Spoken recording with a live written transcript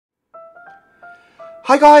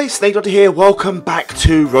Hi guys, SnakeDoctor here, welcome back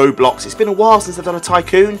to Roblox. It's been a while since I've done a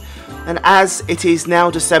Tycoon, and as it is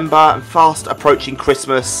now December and fast approaching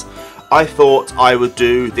Christmas, I thought I would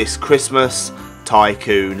do this Christmas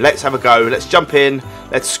Tycoon. Let's have a go, let's jump in,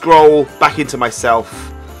 let's scroll back into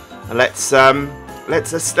myself, and let's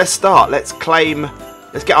start, let's claim,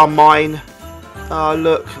 let's get our mine. Oh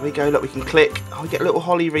look, here we go, look, we can click, oh we get little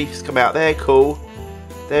holly wreaths come out, they're cool,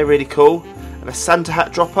 they're really cool, and a Santa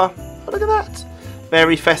hat dropper, oh look at that.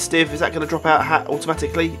 Very festive. Is that going to drop out a hat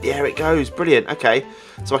automatically? Yeah, it goes. Brilliant. Okay,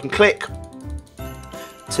 so I can click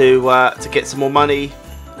to get some more money.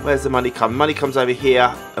 Where's the money come? Money comes over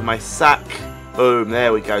here, and my sack. Boom.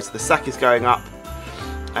 There we go. So the sack is going up.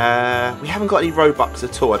 We haven't got any Robux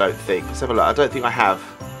at all. I don't think. Let's have a look. I don't think I have.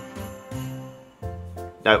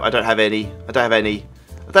 No, I don't have any. I don't have any.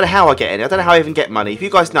 I don't know how I get any. I don't know how I even get money. If you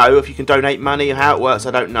guys know, if you can donate money and how it works,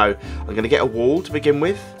 I don't know. I'm going to get a wall to begin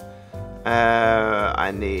with.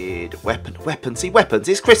 I need weapons. See, weapons.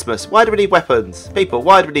 It's Christmas. Why do we need weapons? People,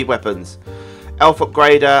 why do we need weapons? Elf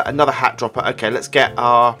upgrader, another hat dropper. Okay, let's get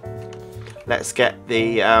the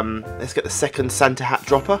second Santa hat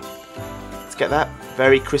dropper. Let's get that.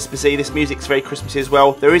 Very Christmassy. This music's very Christmassy as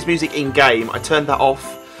well. There is music in game. I turned that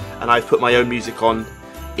off and I've put my own music on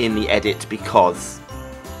in the edit because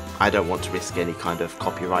I don't want to risk any kind of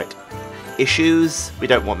copyright issues. We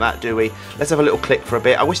don't want that, do we? Let's have a little click for a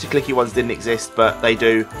bit. I wish the clicky ones didn't exist, but they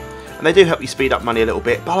do, and they do help you speed up money a little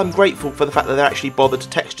bit. But I'm grateful for the fact that they're actually bothered to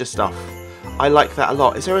texture stuff. I like that a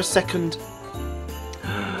lot. Is there a second?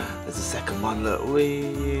 There's a second one. Look,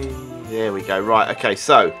 there we go. Right. Okay.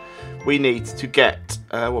 So we need to get.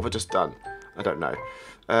 What have I just done? I don't know.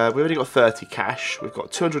 We've already got 30 cash. We've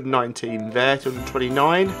got 219 there.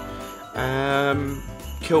 229.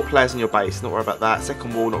 Kill players in your base, not worry about that.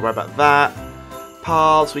 Second wall, not worry about that.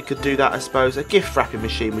 Paths, we could do that I suppose. A gift wrapping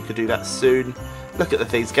machine, we could do that soon. Look at the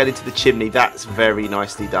things, get into the chimney, that's very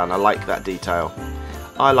nicely done. I like that detail.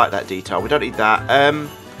 I like that detail. We don't need that.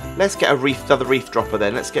 Let's get another wreath dropper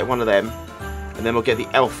then. Let's get one of them. And then we'll get the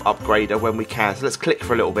elf upgrader when we can. So let's click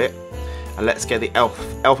for a little bit. And let's get the elf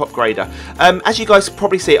upgrader. As you guys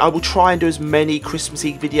probably see, I will try and do as many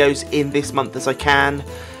Christmassy videos in this month as I can.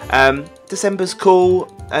 December's cool,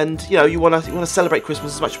 and you know you want to celebrate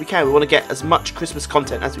Christmas as much as we can. We want to get as much Christmas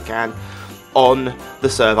content as we can on the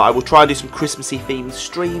server. I will try and do some Christmassy themed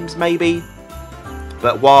streams maybe,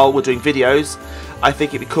 but while we're doing videos, I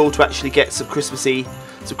think it'd be cool to actually get some Christmassy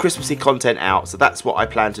content out. So that's what I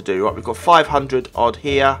plan to do. Right, we've got 500 odd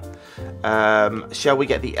here. Shall we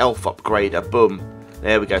get the elf upgrader? Boom.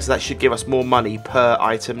 There we go. So that should give us more money per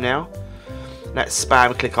item now. Let's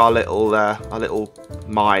spam click our little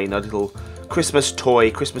mine, our little Christmas toy,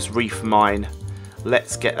 Christmas wreath mine.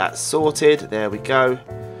 Let's get that sorted. There we go.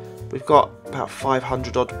 We've got about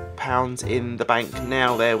 500 odd pounds in the bank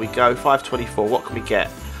now. There we go. 524. What can we get?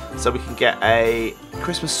 So we can get a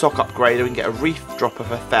Christmas sock upgrader. We can get a wreath dropper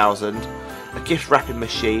for 1,000. A gift wrapping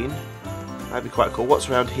machine. That'd be quite cool. What's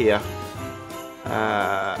around here?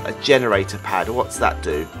 A generator pad. What's that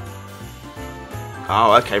do?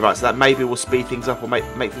 Oh, okay, right, so that maybe will speed things up or make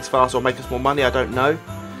things faster or make us more money, I don't know.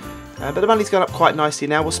 But the money's gone up quite nicely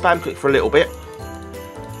now. We'll spam click for a little bit.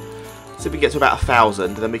 So if we get to about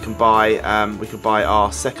 1,000, then we can buy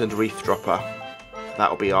our second wreath dropper.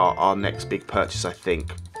 That'll be our next big purchase, I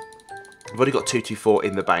think. We've already got 224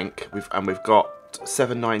 in the bank, and we've got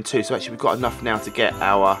 792, so actually we've got enough now to get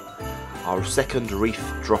our second wreath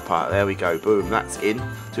dropper. There we go, boom, that's in.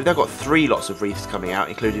 So we've now got 3 lots of wreaths coming out,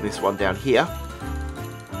 including this one down here.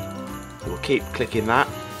 We'll keep clicking that,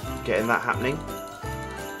 getting that happening.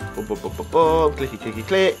 Boom, boom, boom, boom, boom. Clicky, clicky,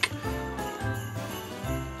 click.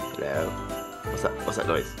 Hello. What's that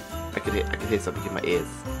noise? I can hear something in my ears.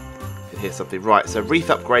 I can hear something. Right. So wreath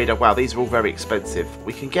upgrader. Wow, these are all very expensive.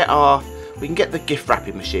 We can get the gift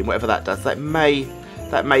wrapping machine, whatever that does. That may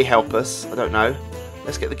help us. I don't know.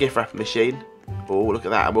 Let's get the gift wrapping machine. Oh, look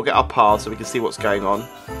at that. And we'll get our paths so we can see what's going on.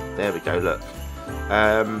 There we go. Look.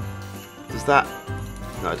 Does that?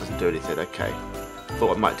 No, it doesn't do anything. Okay.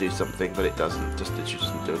 Thought it might do something, but it doesn't. It just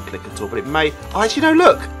doesn't do a click at all. But it may. Oh, actually, no.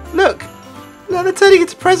 Look. Look. Look, they're turning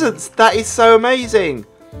into presents. That is so amazing.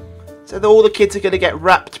 So all the kids are going to get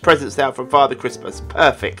wrapped presents now from Father Christmas.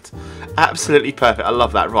 Perfect. Absolutely perfect. I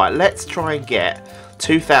love that. Right. Let's try and get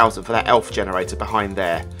 2,000 for that elf generator behind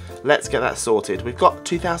there. Let's get that sorted. We've got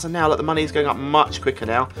 2,000 now. Look, the money is going up much quicker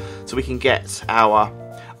now, so we can get our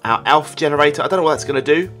elf generator. I don't know what that's going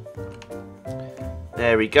to do.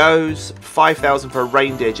 There he goes. 5,000 for a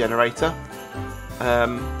reindeer generator.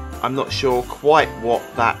 I'm not sure quite what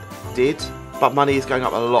that did, but money is going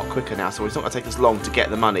up a lot quicker now, so it's not going to take us long to get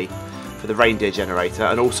the money for the reindeer generator,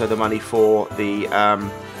 and also the money for the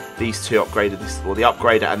these two upgraded, the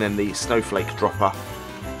upgrader and then the snowflake dropper,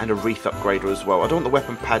 and a wreath upgrader as well. I don't want the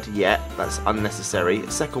weapon pad yet, that's unnecessary.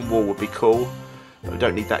 A second wall would be cool, but we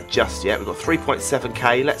don't need that just yet. We've got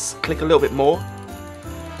 3.7k. Let's click a little bit more.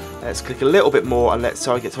 Let's click a little bit more and let's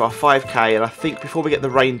try and get to our 5k. And I think before we get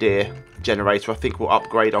the reindeer generator, I think we'll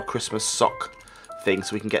upgrade our Christmas sock thing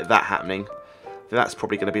so we can get that happening. That's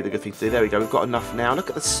probably going to be the good thing to do. There we go, we've got enough now. Look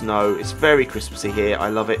at the snow, it's very Christmassy here, I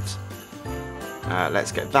love it.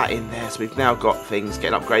 Let's get that in there. So we've now got things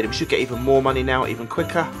getting upgraded. We should get even more money now, even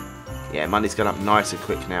quicker. Yeah, money's going up nice and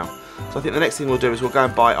quick now. So I think the next thing we'll do is we'll go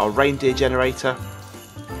and buy our reindeer generator.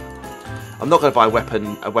 I'm not going to buy a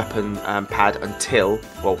weapon pad until,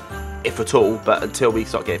 well, if at all, but until we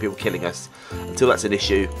start getting people killing us. Until that's an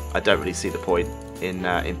issue, I don't really see the point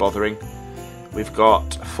in bothering. We've got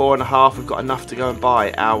 4.5. We've got enough to go and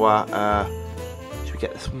buy our. Should we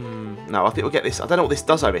get this? No, I think we'll get this. I don't know what this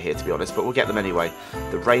does over here, to be honest, but we'll get them anyway.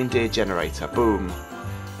 The reindeer generator. Boom.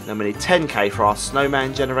 And then we need 10k for our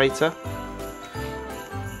snowman generator.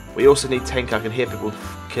 We also need 10k. I can hear people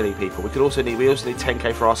killing people. We also need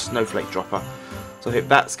 10k for our snowflake dropper. So I think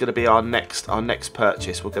that's going to be our next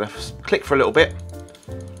purchase. We're going to click for a little bit.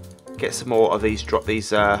 Get some more of these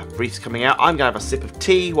wreaths coming out. I'm going to have a sip of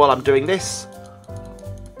tea while I'm doing this.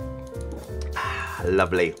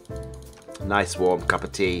 Lovely, nice warm cup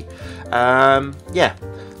of tea. Yeah,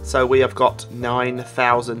 so we have got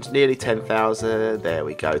 9,000, nearly 10,000. There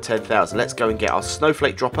we go, 10,000. Let's go and get our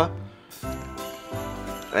snowflake dropper.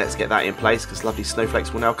 Let's get that in place because lovely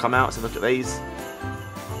snowflakes will now come out. So look at these.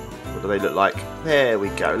 What do they look like? There we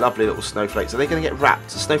go, lovely little snowflakes. Are they going to get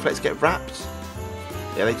wrapped? Do snowflakes get wrapped?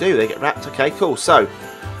 Yeah, they do. They get wrapped. Okay, cool. So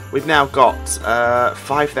we've now got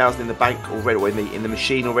 5,000 in the bank already, or in the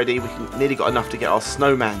machine already. We've nearly got enough to get our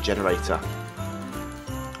snowman generator.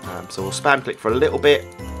 So we'll spam click for a little bit.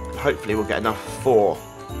 Hopefully we'll get enough for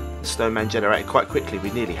the snowman generator quite quickly.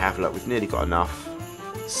 We nearly have. Look, we've nearly got enough.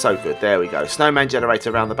 So good. There we go. Snowman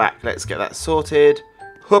generator around the back. Let's get that sorted.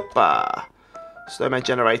 Hoopa! Snowman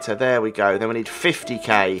generator. There we go. Then we need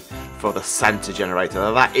 50k for the Santa generator.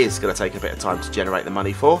 Now that is going to take a bit of time to generate the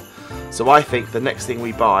money for. So I think the next thing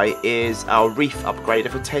we buy is our wreath upgrader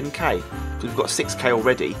for 10k. Because we've got 6k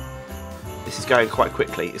already. This is going quite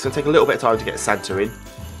quickly. It's going to take a little bit of time to get Santa in.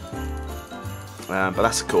 But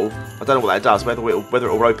that's cool. I don't know what that does. Whether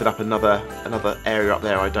it'll open up another area up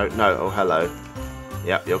there, I don't know. Oh, hello.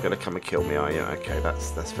 Yep, you're going to come and kill me, are you? Okay,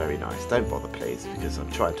 that's very nice. Don't bother, please, because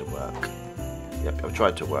I'm trying to work. Yep, I'm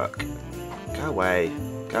trying to work. Go away.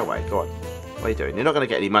 Go away. Go on. What are you doing? You're not going to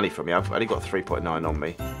get any money from me. I've only got 3.9 on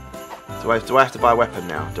me. Do I have to buy a weapon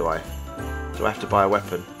now? Do I have to buy a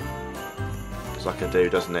weapon? Looks like I do,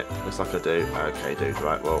 doesn't it? Looks like I do. Okay, dude.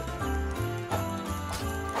 Right, well.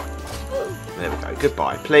 There we go.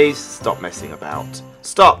 Goodbye. Please stop messing about.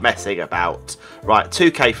 Stop messing about. Right,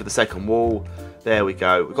 2k for the second wall. There we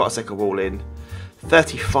go. We've got a second wall in.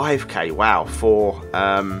 35k. Wow. For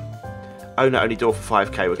owner only door for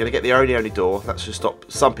 5k. We're going to get the only door. That should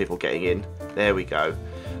stop some people getting in. There we go.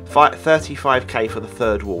 35k for the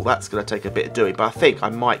third wall. That's going to take a bit of doing, but I think I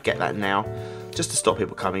might get that now, just to stop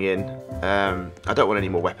people coming in. I don't want any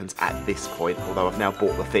more weapons at this point, although I've now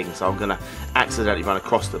bought the thing, so I'm going to accidentally run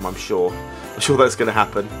across them, I'm sure. I'm sure that's going to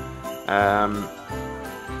happen.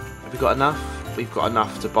 Have we got enough? We've got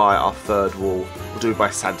enough to buy our third wall. We'll do it by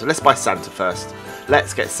Santa. Let's buy Santa first.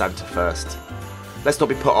 Let's get Santa first. Let's not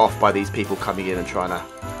be put off by these people coming in and trying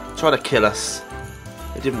to kill us.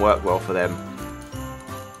 It didn't work well for them.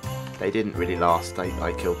 They didn't really last.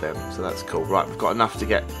 I killed them, so that's cool. Right, we've got enough to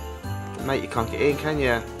get. Mate, you can't get in, can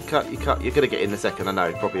you? You can't. You're gonna get in in a second. I know.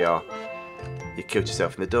 You probably are. You killed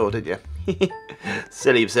yourself in the door, didn't you?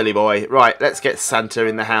 silly boy. Right, let's get Santa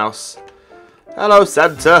in the house. Hello,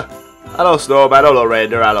 Santa. Hello, Snowman. Hello,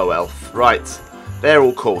 Reindeer. Hello, Elf. Right, they're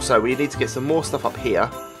all cool. So we need to get some more stuff up here.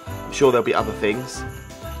 I'm sure there'll be other things.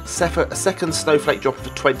 A second snowflake dropper for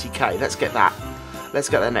 20k. Let's get that. Let's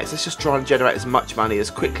get that next. Let's just try and generate as much money as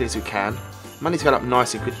quickly as we can. Money's going up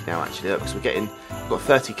nice and quickly now, actually, because we've got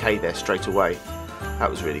 30k there straight away. That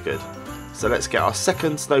was really good. So let's get our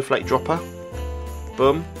second snowflake dropper.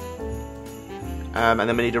 Boom. And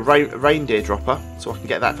then we need a reindeer dropper, so I can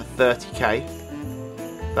get that for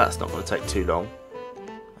 30k. That's not going to take too long,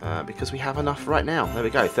 because we have enough right now. There we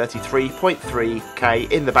go, 33.3k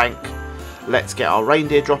in the bank. Let's get our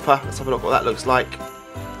reindeer dropper. Let's have a look what that looks like.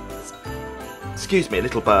 Excuse me, a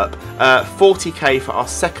little burp. 40k for our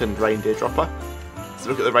second reindeer dropper. So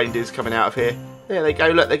look at the reindeers coming out of here. There they go.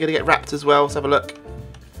 Look, they're going to get wrapped as well. Let's have a look.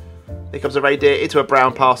 Here comes a reindeer into a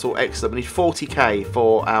brown parcel. Excellent. We need 40k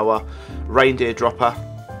for our reindeer dropper.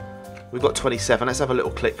 We've got 27. Let's have a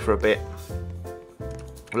little click for a bit.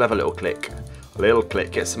 We'll have a little click. A little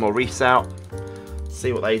click. Get some more reefs out.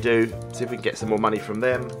 See what they do. See if we can get some more money from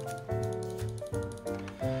them.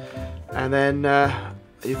 And then, are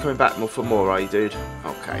you coming back for more, are you, dude?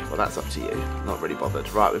 Okay, well, that's up to you. Not really bothered.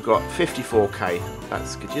 Right, we've got 54k.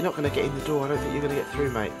 That's good. You're not going to get in the door. I don't think you're going to get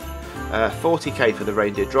through, mate. 40k for the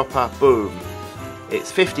reindeer dropper. Boom.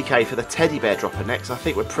 It's 50k for the teddy bear dropper next. I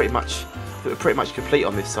think we're pretty much complete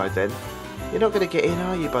on this side then. You're not going to get in,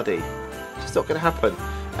 are you, buddy? It's just not going to happen.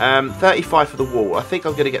 35 for the wall. I think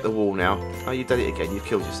I'm going to get the wall now. Oh, you've done it again. You've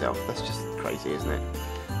killed yourself. That's just crazy, isn't it?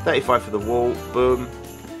 35 for the wall. Boom.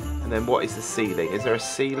 And then what is the ceiling? Is there a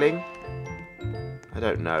ceiling? I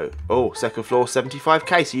don't know. Oh, second floor,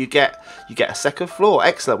 75k. So you get a second floor.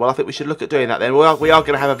 Excellent. Well, I think we should look at doing that then. We are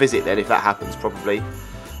going to have a visit then if that happens, probably.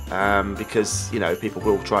 Because, you know, people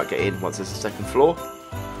will try and get in once there's a second floor.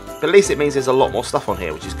 But at least it means there's a lot more stuff on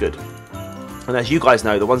here, which is good. And as you guys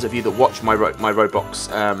know, the ones of you that watch my Roblox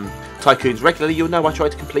Tycoons regularly, you'll know I try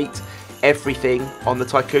to complete everything on the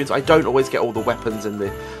Tycoons. I don't always get all the weapons and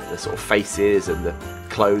the sort of faces and the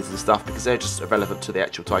clothes and stuff because they're just irrelevant to the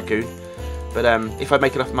actual Tycoon. But if I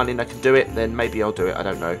make enough money and I can do it, then maybe I'll do it. I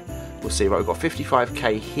don't know. We'll see. Right, we've got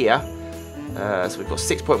 55k here. So we've got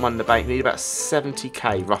 6.1 in the bank. We need about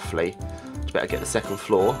 70k roughly. It's better get the second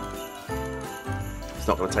floor. It's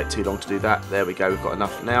not going to take too long to do that. There we go. We've got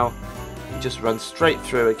enough now. You just run straight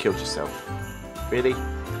through and kill yourself. Really?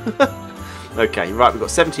 Okay, right. We've got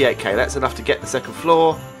 78k. That's enough to get the second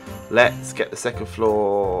floor. Let's get the second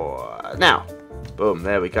floor now. Boom,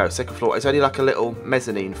 there we go. Second floor. It's only like a little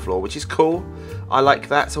mezzanine floor, which is cool. I like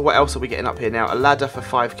that. So what else are we getting up here now? A ladder for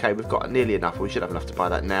 5k. We've got nearly enough. We should have enough to buy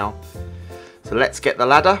that now. So let's get the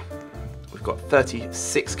ladder. We've got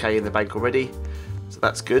 36k in the bank already. So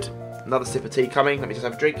that's good. Another sip of tea coming. Let me just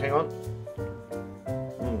have a drink. Hang on.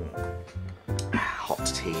 Hot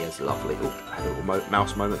tea is lovely. Oh, I had a little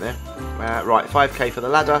mouse moment there. Right, 5k for the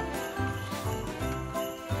ladder.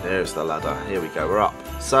 There's the ladder. Here we go. We're up.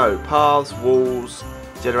 So, paths, walls,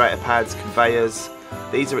 generator pads, conveyors.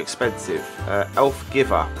 These are expensive. Elf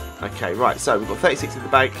giver. Okay, right. So, we've got 36 in the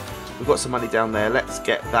bank. We've got some money down there. Let's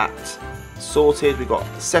get that sorted. We've got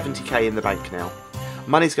 70k in the bank now.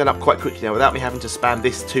 Money's going up quite quickly now without me having to spam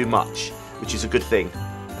this too much, which is a good thing.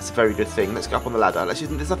 That's a very good thing. Let's go up on the ladder.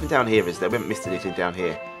 There's nothing down here, is there? We haven't missed anything down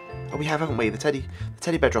here. Oh, we have, haven't we? The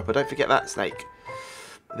teddy bear dropper. Don't forget that, Snake.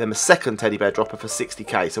 Then the second teddy bear dropper for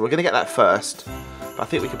 60k. So we're going to get that first. But I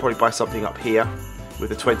think we could probably buy something up here with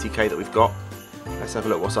the 20k that we've got. Let's have a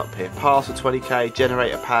look what's up here. Pass for 20k.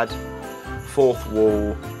 Generator pad. Fourth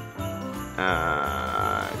wall.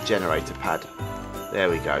 Generator pad. There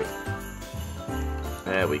we go.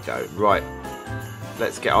 There we go. Right.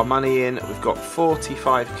 Let's get our money in. We've got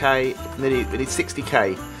 45k. We need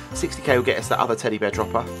 60k. 60k will get us that other teddy bear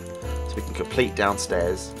dropper. So we can complete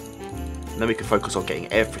downstairs. And then we can focus on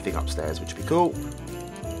getting everything upstairs, which would be cool.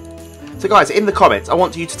 So guys, in the comments, I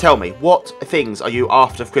want you to tell me, what things are you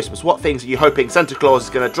after for Christmas? What things are you hoping Santa Claus is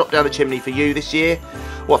going to drop down the chimney for you this year?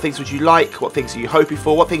 What things would you like? What things are you hoping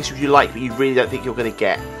for? What things would you like but you really don't think you're going to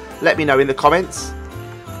get? Let me know in the comments.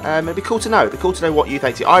 It'd be cool to know. It'd be cool to know what you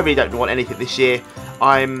think. I really don't want anything this year.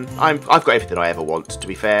 I've got everything I ever want, to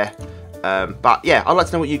be fair. But yeah, I'd like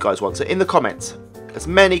to know what you guys want. So in the comments, as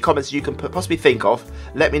many comments as you can possibly think of,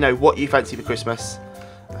 let me know what you fancy for Christmas.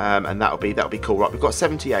 And that'll be cool. Right, we've got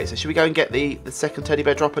 78. So should we go and get the second teddy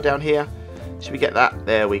bear dropper down here? Should we get that?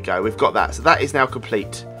 There we go. We've got that. So that is now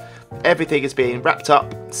complete. Everything is being wrapped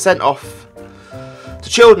up, sent off to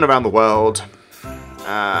children around the world.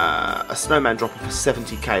 A snowman dropper for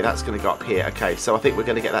 70k. That's going to go up here. Okay, so I think we're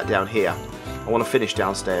going to get that down here. I want to finish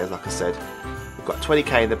downstairs, like I said. We've got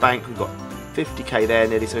 20k in the bank. We've got 50k there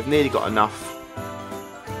nearly. So we've nearly got enough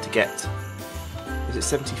to get. Was it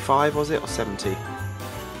 75? Was it or 70?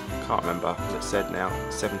 Can't remember what it said now.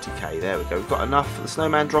 70k. There we go. We've got enough for the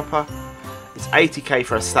snowman dropper. It's 80k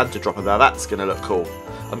for a Santa dropper. Now that's going to look cool.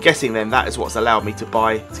 I'm guessing then that is what's allowed me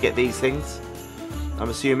to get these things. I'm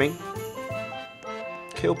assuming.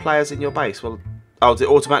 Kill players in your base. Well, oh, does it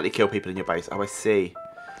automatically kill people in your base? Oh, I see.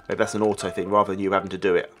 Maybe that's an auto thing rather than you having to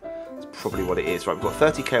do it. That's probably what it is. Right, we've got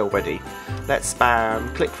 30k already. Let's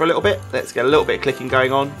spam click for a little bit. Let's get a little bit of clicking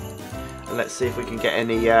going on. And let's see if we can get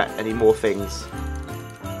any more things.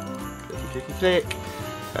 Clicky, clicky, click.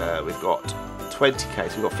 We've got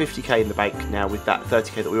 20k. So we've got 50k in the bank now with that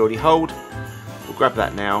 30k that we already hold. We'll grab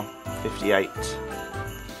that now. 58.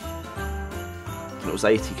 And it was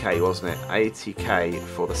 80k, wasn't it? 80k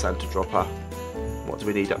for the Santa dropper. What do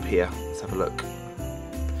we need up here? Let's have a look.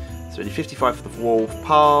 So we need 55 for the wall,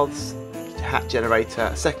 paths, hat generator,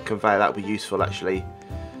 a second conveyor. That would be useful actually.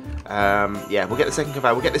 Yeah, we'll get the second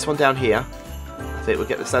conveyor. We'll get this one down here. I think we'll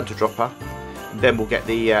get the Santa dropper. And then we'll get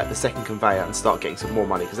the second conveyor and start getting some more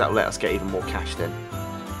money, because that will let us get even more cash then.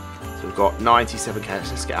 So we've got 97k.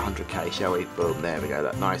 Let's get 100k, shall we? Boom, there we go.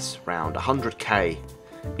 That nice round 100k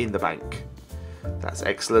in the bank. That's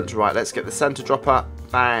excellent. Right, let's get the Santa dropper.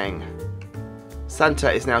 Bang.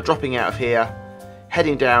 Santa is now dropping out of here,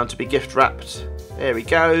 heading down to be gift wrapped. There he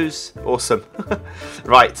goes. Awesome.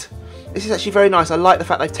 Right. This is actually very nice. I like the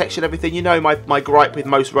fact they've textured everything. You know my gripe with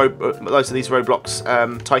most of these Roblox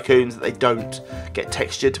tycoons, that they don't get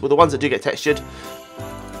textured. Well, the ones that do get textured,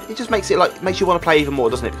 it just makes you want to play even more,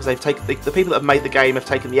 doesn't it? Because they've taken the people that have made the game have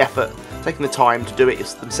taken the effort, taken the time to do it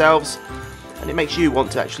themselves, and it makes you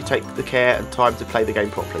want to actually take the care and time to play the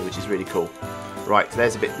game properly, which is really cool. Right,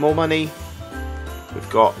 there's a bit more money. We've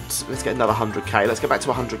got, let's get another 100k. Let's get back to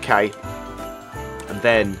 100k, and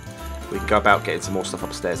then we can go about getting some more stuff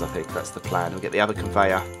upstairs. I think that's the plan. We'll get the other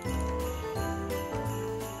conveyor.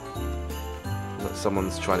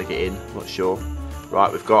 Someone's trying to get in, I'm not sure.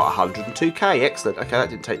 Right, we've got 102k. Excellent. Okay, that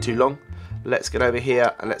didn't take too long. Let's get over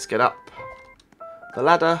here and let's get up the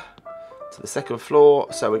ladder to the second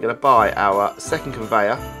floor. So we're going to buy our second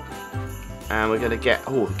conveyor, and we're going to get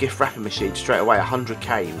the gift wrapping machine straight away.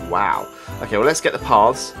 100k. Wow. Okay, well, let's get the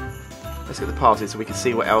paths. Let's get the paths in so we can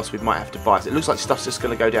see what else we might have to buy. So it looks like stuff's just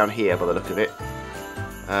going to go down here by the look of it.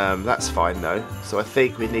 That's fine though. So I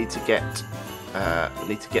think we need to get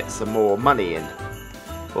some more money in.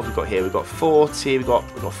 What have we got here? We've got 40. We've got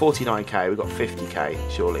 49k. We've got 50k.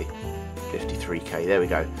 Surely 53k. There we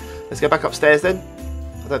go. Let's go back upstairs then.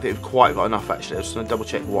 I don't think we've quite got enough actually. I'm just going to double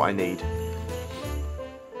check what I need.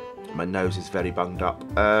 My nose is very bunged up.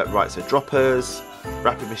 Right. So droppers,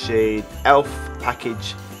 wrapping machine, elf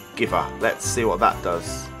package. Giver. Let's see what that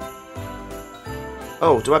does.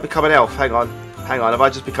 Oh, do I become an elf? Hang on. Hang on. Have I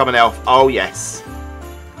just become an elf? Oh, yes.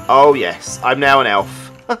 Oh, yes. I'm now an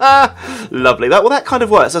elf. Lovely. That kind of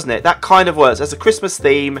works, doesn't it? That kind of works. As a Christmas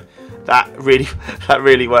theme, that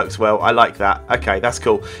really works well. I like that. Okay, that's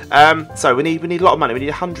cool. So we need a lot of money. We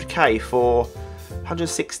need 100k for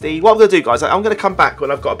 160. What I'm going to do, guys, I'm going to come back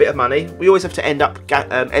when I've got a bit of money. We always have to end up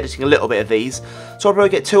editing a little bit of these. So I'll probably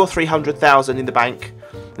get 200,000 or 300,000 in the bank.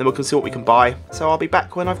 Then we can see what we can buy. So I'll be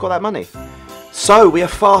back when I've got that money. So we are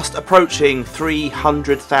fast approaching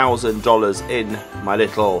 $300,000 in my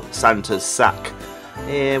little Santa's sack.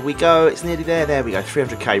 Here we go. It's nearly there. There we go.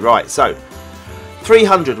 300k. Right. So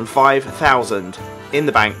 305,000 in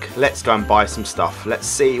the bank. Let's go and buy some stuff. Let's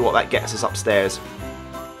see what that gets us upstairs.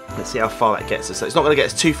 Let's see how far that gets us. So it's not going to get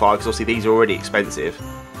us too far because obviously these are already expensive.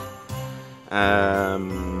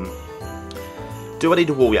 Do I need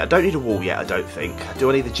a wall yet? I don't need a wall yet, I don't think.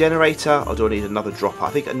 Do I need the generator or do I need another dropper?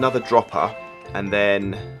 I think another dropper, and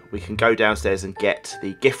then we can go downstairs and get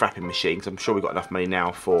the gift wrapping machine, because I'm sure we've got enough money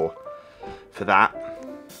now for that.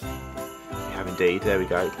 We have indeed. There we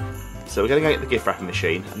go. So we're going to go get the gift wrapping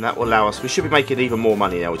machine, and that will allow us... We should be making even more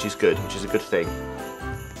money now, which is good, which is a good thing.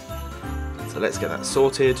 So let's get that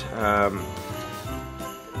sorted.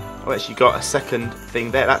 I've actually got a second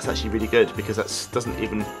thing there. That's actually really good because that doesn't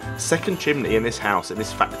even... Second chimney in this house, in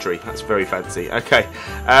this factory. That's very fancy. Okay.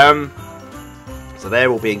 So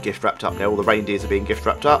they're all being gift wrapped up now. All the reindeers are being gift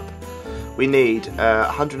wrapped up. We need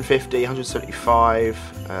 150, 175.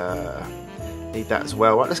 Need that as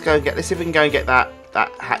well. Right, let's go and get... Let's see if we can go and get that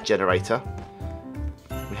hat generator.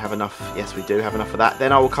 We have enough. Yes, we do have enough of that.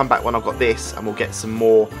 Then I will come back when I've got this, and we'll get some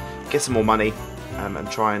more money.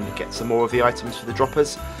 And try and get some more of the items for the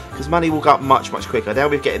droppers, because money will go up much quicker. Now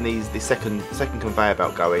we're getting the second conveyor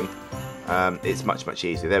belt going. It's much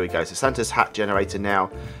easier. There we go. So Santa's hat generator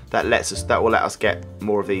now. That will let us get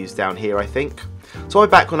more of these down here, I think. So I'll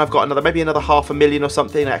be back when I've got maybe another 500,000 or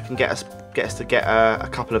something that can get us to get a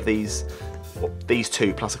couple of these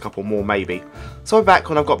two plus a couple more maybe. So I'm back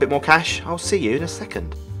when I've got a bit more cash. I'll see you in a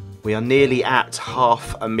second. We are nearly at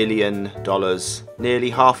 $500,000.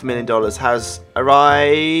 Nearly $500,000 has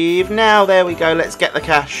arrived. Now, there we go. Let's get the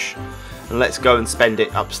cash and let's go and spend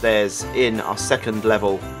it upstairs in our second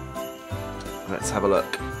level. Let's have a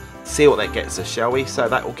look. See what that gets us, shall we? So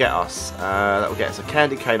that will get us a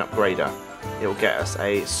candy cane upgrader. It will get us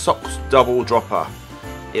a socks double dropper.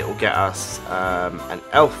 It will get us an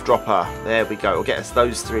elf dropper. There we go. It will get us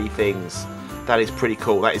those three things. That is pretty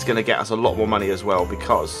cool. That is going to get us a lot more money as well,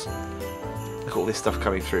 because look at all this stuff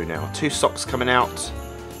coming through now. 2 socks coming out,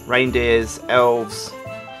 reindeers, elves,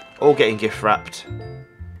 all getting gift wrapped.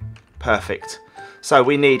 Perfect. So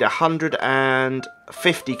we need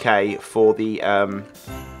 150k for the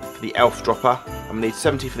elf dropper. I'm going to need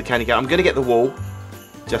 70 for the candy cane. I'm going to get the wall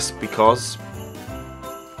just because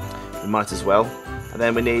we might as well. And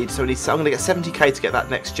then we need, I'm going to get 70k to get that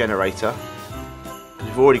next generator.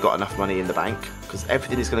 We've already got enough money in the bank, because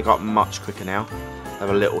everything is going to go up much quicker now. Have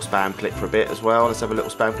a little spam clip for a bit as well. Let's have a little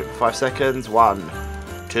spam clip for 5 seconds. 1,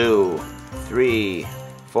 2, 3,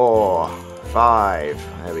 4,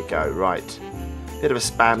 5. There we go. Right. Bit of a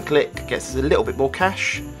spam click gets us a little bit more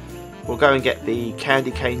cash. We'll go and get the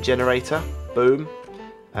candy cane generator. Boom.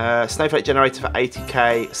 Snowflake generator for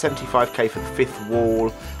 80k, 75k for the 5th wall,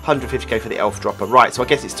 150k for the elf dropper. Right, so I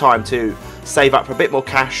guess it's time to save up for a bit more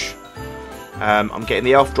cash. I'm getting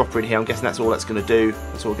the elf dropper in here. I'm guessing that's all that's going to do.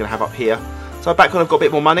 That's all we're going to have up here. So back when I've got a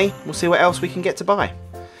bit more money, we'll see what else we can get to buy.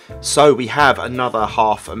 So we have another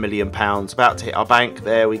 £500,000 about to hit our bank.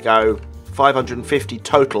 There we go. 550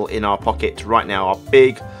 total in our pocket right now. Our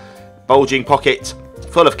big, bulging pocket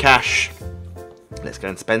full of cash. Let's go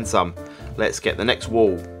and spend some. Let's get the next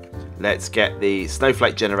wall. Let's get the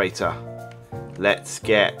snowflake generator. Let's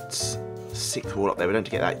get 6th wall up there. We don't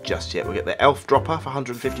get that just yet. We'll get the elf dropper for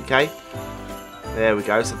 150k. There we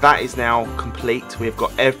go. So that is now complete. We've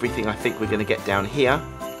got everything I think we're going to get down here.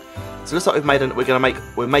 So it looks like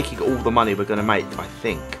we're making all the money we're going to make. I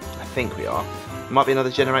think we are. There might be another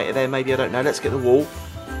generator there. Maybe, I don't know. Let's get the wall.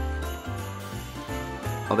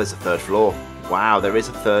 Oh, there's a 3rd floor. Wow, there is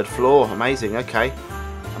a 3rd floor. Amazing. Okay.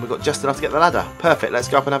 And we've got just enough to get the ladder. Perfect. Let's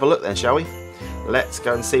go up and have a look then, shall we? Let's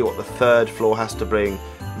go and see what the 3rd floor has to bring.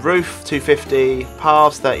 Roof 250,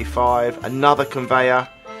 paths 35, another conveyor.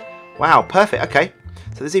 Wow, perfect. Okay,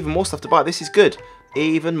 so there's even more stuff to buy. This is good.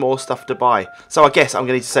 Even more stuff to buy. So I guess I'm going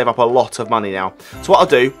to need to save up a lot of money now. So what I'll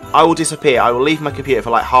do, I will disappear. I will leave my computer for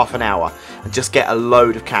like half an hour and just get a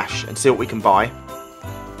load of cash and see what we can buy.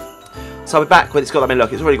 So I'll be back when it's got, I mean,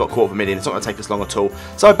 look, it's already got $250,000. It's not going to take us long at all.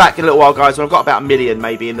 So I'll be back in a little while, guys, when I've got about $1 million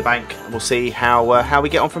maybe in the bank, and we'll see how we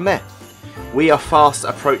get on from there. We are fast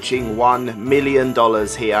approaching $1 million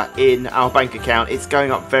here in our bank account. It's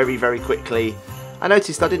going up very, very quickly. I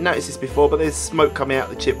didn't notice this before, but there's smoke coming out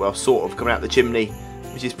the chip, well, sort of coming out the chimney,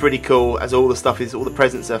 which is pretty cool, as all the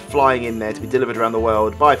presents are flying in there to be delivered around the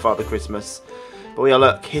world by Father Christmas. But we are,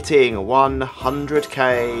 look, hitting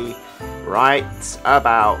 100k right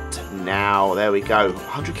about now. There we go.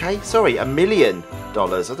 100k? Sorry, $1 million. I don't know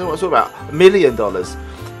what I was talking about. $1 million.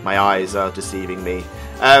 My eyes are deceiving me.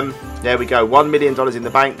 There we go. $1 million in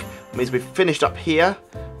the bank. It means we've finished up here.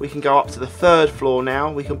 We can go up to the 3rd floor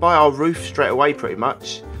now. We can buy our roof straight away pretty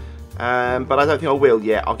much. But I don't think I will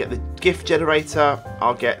yet. I'll get the gift generator.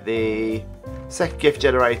 I'll get the 2nd gift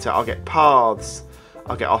generator. I'll get paths.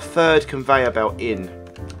 I'll get our 3rd conveyor belt in.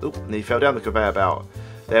 Oop, nearly fell down the conveyor belt.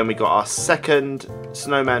 Then we got our 2nd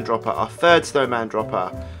snowman dropper. Our 3rd snowman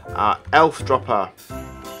dropper. Our elf dropper.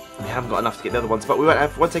 We haven't got enough to get the other ones, but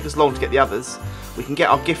it won't take us long to get the others. We can get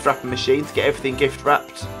our gift wrapping machine to get everything gift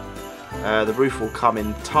wrapped. The roof will come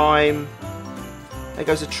in time. There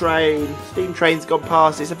goes a train. Steam train's gone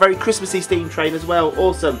past. It's a very Christmassy steam train as well.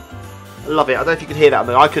 Awesome. I love it. I don't know if you can hear that.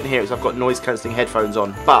 I couldn't hear it because I've got noise cancelling headphones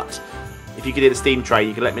on. But if you could hear the steam train,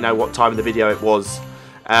 you can let me know what time in the video it was.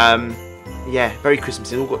 Yeah, very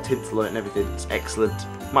Christmassy. It's all got tinsel on it and everything. It's excellent.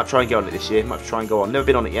 Might try and go on it this year. Might try and go on. Never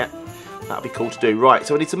been on it yet. That'll be cool to do. Right,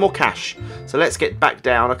 so we need some more cash. So let's get back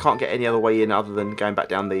down. I can't get any other way in other than going back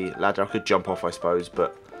down the ladder. I could jump off, I suppose,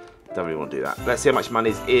 but don't really want to do that. Let's see how much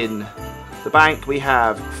money's in the bank. We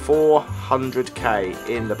have 400k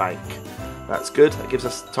in the bank. That's good. That gives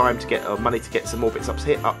us time to get money to get some more bits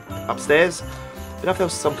upstairs. But if there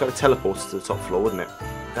was some kind of teleporter to the top floor, wouldn't it?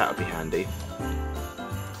 That would be handy.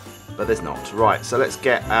 But there's not. Right, so let's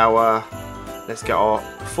get our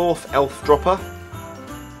 4th elf dropper.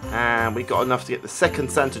 And we got enough to get the 2nd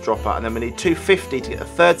Santa dropper, and then we need 250 to get the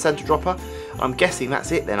 3rd Santa dropper. I'm guessing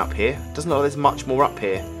that's it then up here. Doesn't look like there's much more up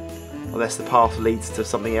here, unless the path leads to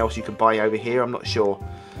something else you can buy over here. I'm not sure.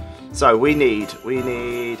 So we need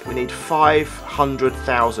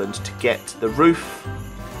 500,000 to get the roof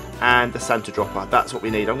and the Santa dropper. That's what we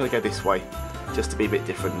need. I'm going to go this way, just to be a bit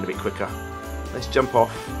different and a bit quicker. Let's jump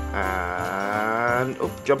off and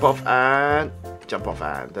jump off and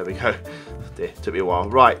there we go. Dear, took me a while.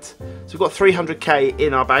 Right, so we've got 300k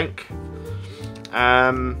in our bank.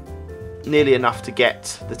 Nearly enough to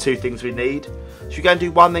get the 2 things we need. Should we go and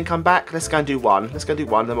do one then come back? Let's go and do one. Let's go and do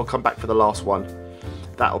one, then we'll come back for the last one.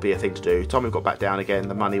 That'll be a thing to do. Time we've got back down again,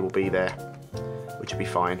 the money will be there, which would be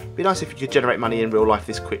fine. It'd be nice if you could generate money in real life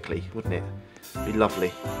this quickly, wouldn't it? It'd be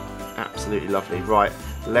lovely. Absolutely lovely. Right,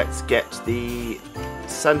 let's get the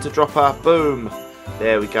Santa dropper. Boom.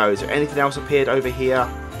 There we go. Is there anything else appeared over here?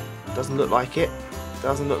 Doesn't look like it.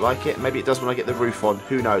 Doesn't look like it. Maybe it does when I get the roof on.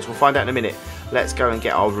 Who knows? We'll find out in a minute. Let's go and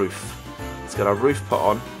get our roof. Let's get our roof put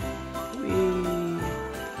on. Whee!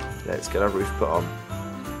 Let's get our roof put on.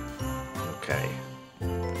 Okay.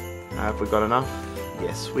 Have we got enough?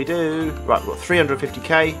 Yes, we do. Right, we've got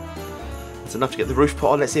 350k. That's enough to get the roof put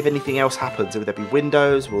on. Let's see if anything else happens. Will there be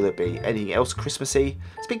windows? Will there be anything else Christmassy?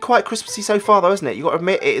 It's been quite Christmassy so far, though, isn't it? You've got to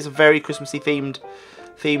admit, it is a very Christmassy themed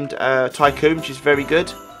Tycoon, which is very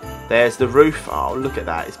good. There's the roof. Oh, look at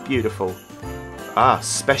that. It's beautiful. Ah,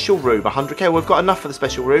 special room. 100k. We've got enough for the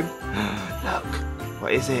special room. Look.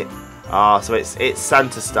 What is it? Ah, so it's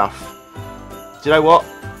Santa stuff. Do you know what?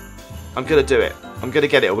 I'm going to do it. I'm going to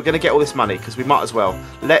get it. We're going to get all this money because we might as well.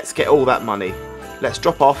 Let's get all that money. Let's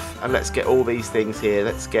drop off and let's get all these things here.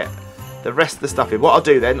 Let's get the rest of the stuff in. What I'll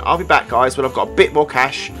do then, I'll be back, guys, when I've got a bit more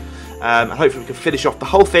cash. And hopefully we can finish off the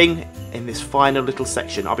whole thing in this final little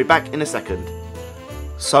section. I'll be back in a second.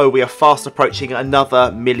 So we are fast approaching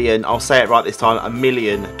another million. I'll say it right this time. $1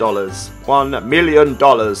 million. $1 million.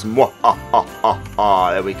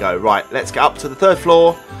 There we go. Right, let's get up to the 3rd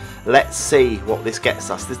floor. Let's see what this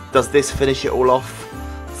gets us. Does this finish it all off?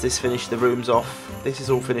 Does this finish the rooms off? This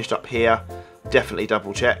is all finished up here. Definitely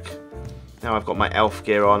double check. Now I've got my elf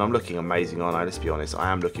gear on. I'm looking amazing, aren't I? Let's be honest.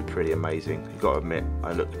 I am looking pretty amazing. You've got to admit,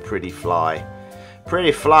 I look pretty fly.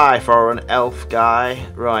 Pretty fly for an elf guy.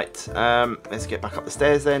 Right, let's get back up the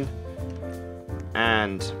stairs then.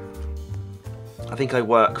 And I think I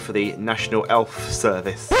work for the National Elf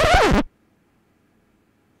Service.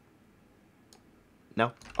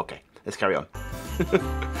 No? Okay, let's carry on.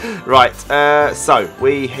 Right, so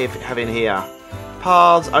we have in here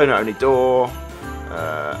paths, owner only door,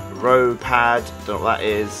 row pad, don't know what that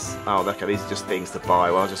is. Oh, okay, these are just things to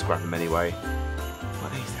buy. Well, I'll just grab them anyway.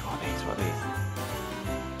 What are these? What are these? What are these?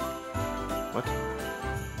 What?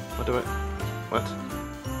 What do I? What?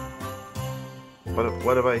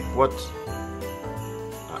 What do I? What?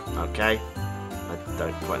 Okay. I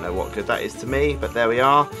don't quite know what good that is to me, but there we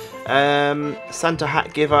are. Santa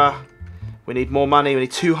hat giver. We need more money. We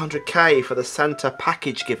need 200k for the Santa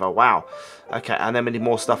package giver. Wow. Okay, and then we need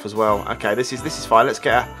more stuff as well. Okay, this is fine. Let's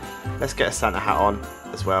get a Santa hat on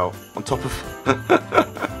as well. On top of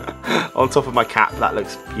on top of my cap. That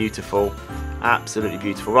looks beautiful. Absolutely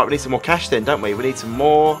beautiful. Right, we need some more cash then, don't we? We need some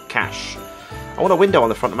more cash. I want a window on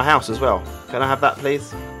the front of my house as well. Can I have that,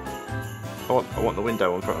 please? I want the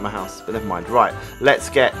window on front of my house, but never mind. Right, let's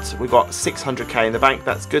get... We've got 600k in the bank.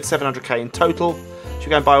 That's good. 700k in total. Should we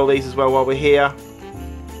go and buy all these as well while we're here?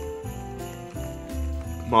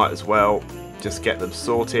 Might as well just get them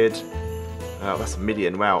sorted. Oh, that's $1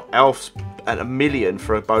 million. Wow. Elves and $1 million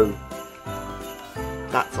for a bow.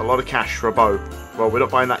 That's a lot of cash for a bow. Well, we're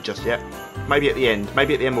not buying that just yet. Maybe at the end.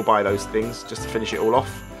 Maybe at the end we'll buy those things just to finish it all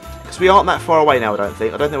off. Because we aren't that far away now, I don't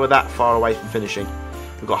think. I don't think we're that far away from finishing.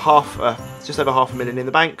 We've got just over $500,000 in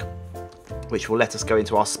the bank, which will let us go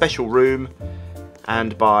into our special room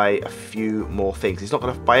and buy a few more things. He's not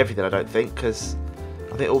going to buy everything, I don't think, because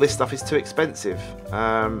I think all this stuff is too expensive.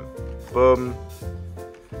 Boom.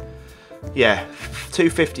 Yeah,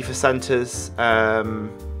 $250 for Santas. I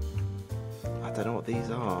don't know what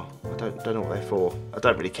these are. I don't know what they're for. I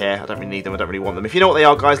don't really care. I don't really need them. I don't really want them. If you know what they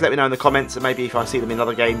are, guys, let me know in the comments, and maybe if I see them in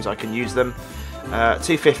other games, I can use them.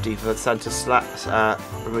 $250 for the Santa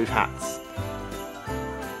remove hats.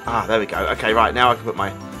 Ah, there we go. Okay, right, now I can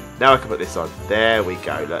put this on. There we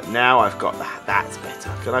go. Look, now I've got that. That's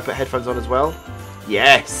better. Can I put headphones on as well?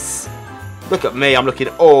 Yes. Look at me. I'm looking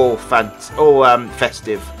all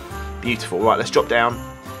festive. Beautiful. Right, let's drop down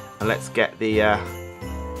and let's get the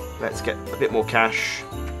let's get a bit more cash.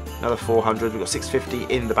 Another 400. We've got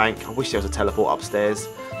 650 in the bank. I wish there was a teleport upstairs.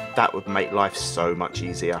 That would make life so much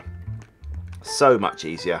easier. So much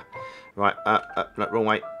easier. Right, no, wrong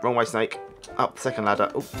way, Snake. Up the second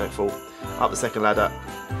ladder. Oh, don't fall. Up the second ladder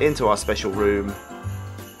into our special room.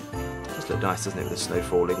 Just look nice, doesn't it, with the snow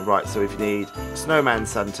falling? Right, so we need Snowman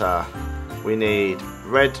Santa. We need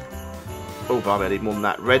red. Oh, blimey, I need more than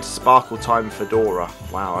that. Red Sparkle Time Fedora.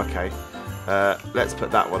 Wow, okay. Let's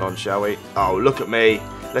put that one on, shall we? Oh, look at me.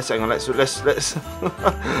 Let's hang on. Let's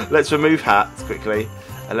let's remove hats quickly,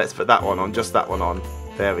 and let's put that one on. Just that one on.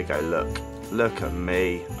 There we go. Look at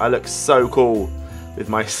me. I look so cool with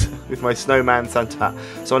my Snowman Santa hat.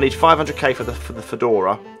 So I need 500k for the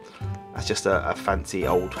fedora. That's just a fancy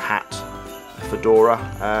old hat, a fedora.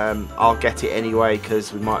 I'll get it anyway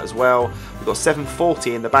because we might as well. We've got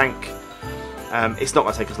 740 in the bank. It's not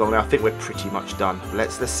going to take us long now. I think we're pretty much done.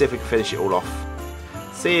 Let's see if we can finish it all off.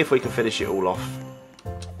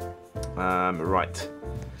 Right.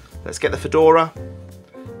 Let's get the fedora.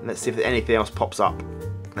 And let's see if anything else pops up.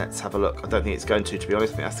 Let's have a look. I don't think it's going to be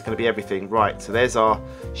honest. I think that's going to be everything. Right, so there's our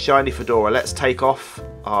shiny fedora. Let's take off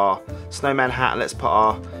our snowman hat and let's put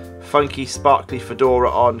our funky sparkly fedora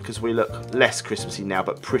on because we look less Christmassy now,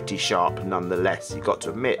 but pretty sharp nonetheless. You've got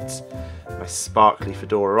to admit. My sparkly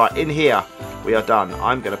fedora. Right, in here we are done.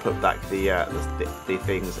 I'm going to put back the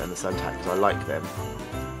things and the Santa hat because I like them.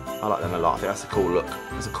 I like them a lot. I think that's a cool look.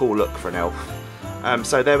 It's a cool look for an elf.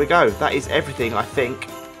 So there we go. That is everything, I think,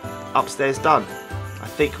 upstairs done. I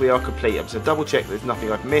think we are complete. I'm just going to double check there's nothing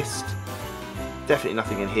I've missed. Definitely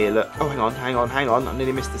nothing in here. Look. Oh, hang on. I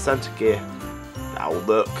nearly missed the Santa gear. Oh,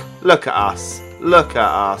 look. Look at us. Look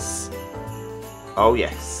at us. Oh,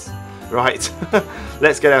 yes. Right.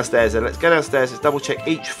 Let's go downstairs then. Let's go downstairs. Let's double check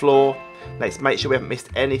each floor. Let's make sure we haven't missed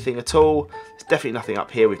anything at all. There's definitely nothing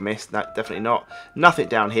up here we've missed. No, definitely not. Nothing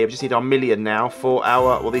down here. We just need our million now for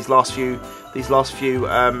our, well, these last few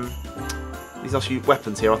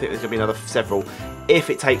weapons here. I think there's gonna be another several.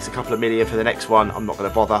 If it takes a couple of million for the next one, I'm not going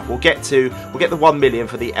to bother. We'll get the 1 million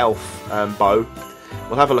for the elf bow.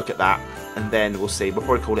 We'll have a look at that, and then we'll see. We'll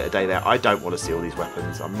probably call it a day there. I don't want to see all these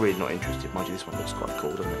weapons. I'm really not interested. Mind you, this one looks quite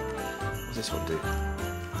cool, doesn't it? What does this one do?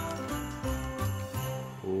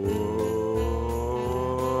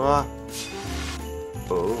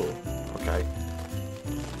 Oh, okay.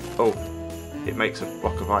 Oh, it makes a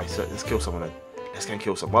block of ice. Let's kill someone then. Let's go and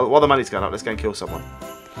kill someone. While the money's going up, let's go and kill someone.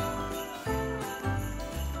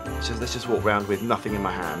 Let's just walk around with nothing in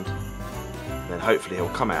my hand. And then hopefully he'll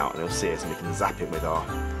come out and he'll see us and we can zap him with our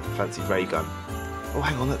fancy ray gun. Oh,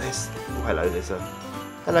 hang on, look, there's... Oh, hello, there's a...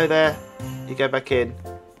 Hello there. You go back in.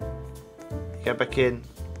 You go back in.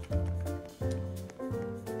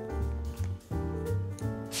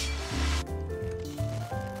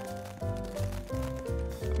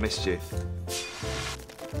 I missed you.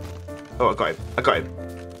 Oh, I got him. I got him.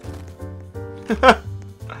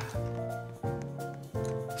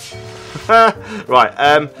 Right,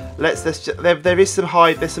 let's there is some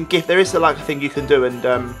hide, there's some gift, there is like a thing you can do, and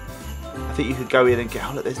I think you could go in and get,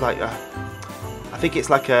 oh look, there's like a, I think it's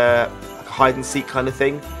like a hide and seek kind of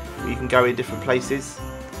thing where you can go in different places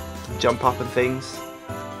and jump up and things.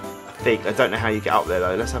 I don't know how you get up there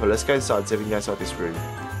though. Let's have a look. Let's go inside and see if we can go inside this room.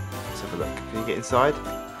 Let's have a look. Can you get inside?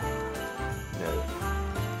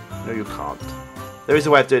 No, you can't. There is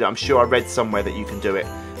a way of doing it. I'm sure I read somewhere that you can do it,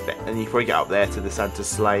 and you can probably get up there to the Santa's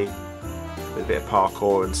sleigh with a bit of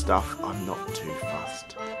parkour and stuff. I'm not too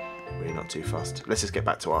fussed. Really not too fussed. Let's just get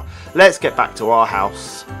back to our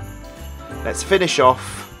house. Let's finish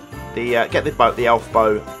off the get the elf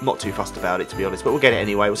bow. I'm not too fussed about it, to be honest, but we'll get it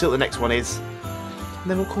anyway. We'll see what the next one is, and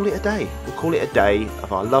then we'll call it a day. We'll call it a day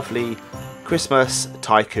of our lovely Christmas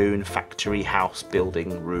Tycoon factory house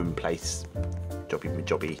building room place.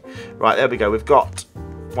 Jobby. Right, there we go. We've got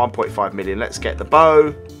 1.5 million. Let's get the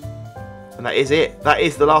bow. And that is it. That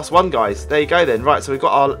is the last one, guys. There you go then. Right, so we've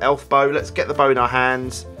got our elf bow. Let's get the bow in our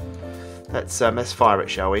hands. Let's fire it,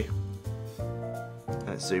 shall we?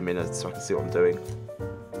 Let's zoom in so I can see what I'm doing.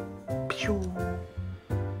 Pew.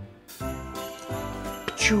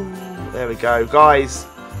 Pew. There we go. Guys,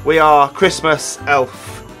 we are Christmas elf.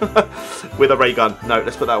 With a ray gun. No,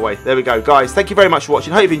 let's put that away. There we go, guys. Thank you very much for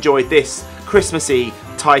watching. Hope you've enjoyed this Christmassy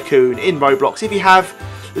Tycoon in Roblox. If you have,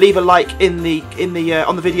 leave a like on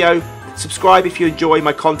the video. Subscribe if you enjoy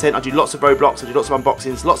my content. I do lots of Roblox. I do lots of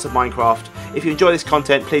unboxings, lots of Minecraft. If you enjoy this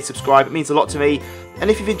content, please subscribe. It means a lot to me. And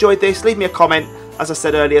if you've enjoyed this, leave me a comment. As I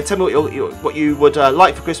said earlier, tell me what you would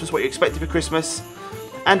like for Christmas, what you expected for Christmas.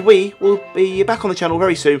 And we will be back on the channel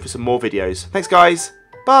very soon for some more videos. Thanks, guys.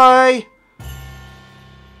 Bye.